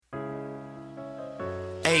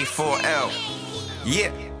A4L. Yeah.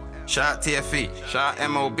 Shout out TFE. Shout out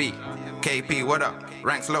MOB. KP, what up?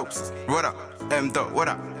 Ranks Lopes, what up? M-Do, what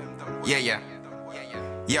up? Yeah.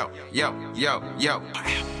 Yo.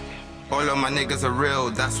 All of my niggas are real,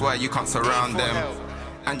 that's why you can't surround them.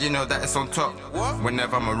 And you know that it's on top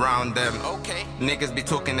whenever I'm around them. Niggas be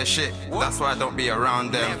talking their shit, that's why I don't be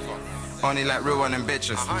around them. Only like real one and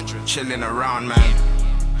bitches, chilling around, man.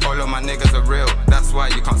 All of my niggas are real, that's why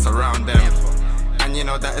you can't surround them. And you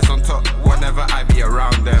know that it's on top whenever I be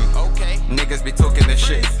around them. Niggas be talking their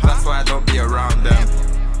shit, that's why I don't be around them.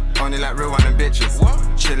 Only like real one and bitches,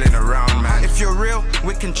 chilling around, man. If you're real,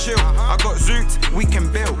 we can chill. I got zoots, we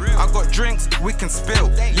can build. I got drinks, we can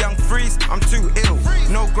spill. Young Freeze, I'm too ill.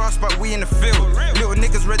 No grass, but we in the field. Little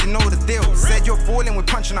niggas ready know the deal. Said you're balling, we're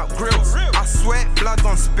punching out grills. I swear, blood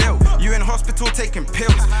gon' spill. You in hospital taking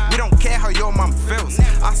pills. We don't care how your mum feels.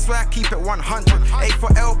 I swear I keep it 100.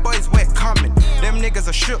 A4L boys, we're coming. Them niggas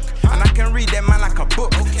are shook, and I can read them man like a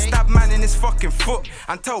book. Stab man in his fucking foot,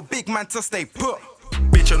 and tell big man to stay put.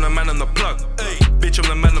 Bitch, I'm the man on the plug. Bitch, I'm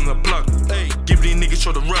the man on the plug. Give these niggas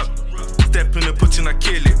show the rub. Step in the putin', I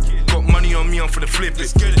kill it. Got money on me, I'm finna flip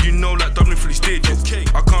it. You know, like doubling 3 stages.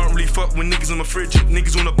 I can't really fuck with niggas on my fridge.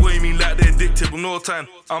 Niggas wanna boy me like they're addicted, but no time.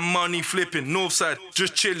 I'm money flipping, north side,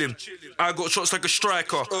 just chilling. I got shots like a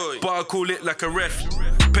striker, but I call it like a ref.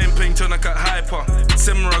 Pen turn like a hyper.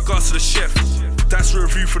 Send my regards to the chef. That's a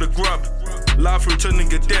review for the grub. Live for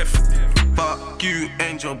returning a death. Fuck you,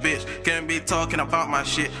 angel bitch. Can't be talking about my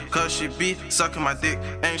shit, cause she be sucking my dick,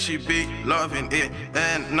 and she be loving it.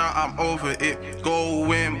 And now I'm over it.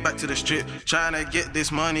 Going back to the strip, trying to get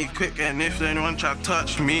this money quick. And if anyone try to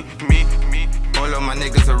touch me. All of my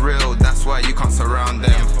niggas are real, that's why you can't surround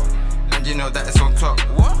them. And you know that it's on top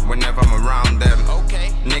whenever I'm around them.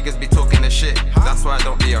 Niggas be talking their shit, that's why I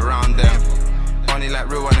don't be around them. Only like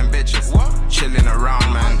real one and bitches, chilling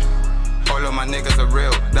around, man. All of my niggas are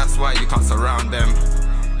real, that's why you can't surround them.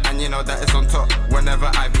 And you know that it's on top whenever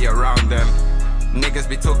I be around them. Niggas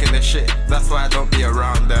be talking their shit, that's why I don't be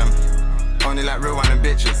around them. Only like real one and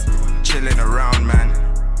bitches, chilling around, man.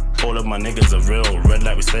 All of my niggas are real, red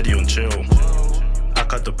light we steady on chill. I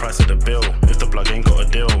cut the price of the bill, if the plug ain't got a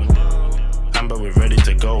deal. Amber, we're ready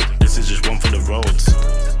to go, this is just one for the roads.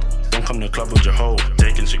 Don't come to the club with your hoe,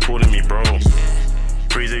 taking she calling me bro.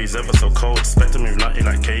 Freeza, he's ever so cold, expect to move nutty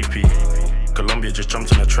like KP. Kolumbia just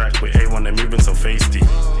jumped on the track, with A1 they moving so feisty.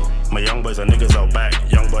 My young boys are niggas out back,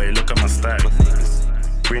 young boy look at my stack.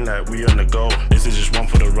 Green light, we on the go, this is just one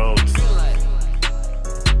for the roads.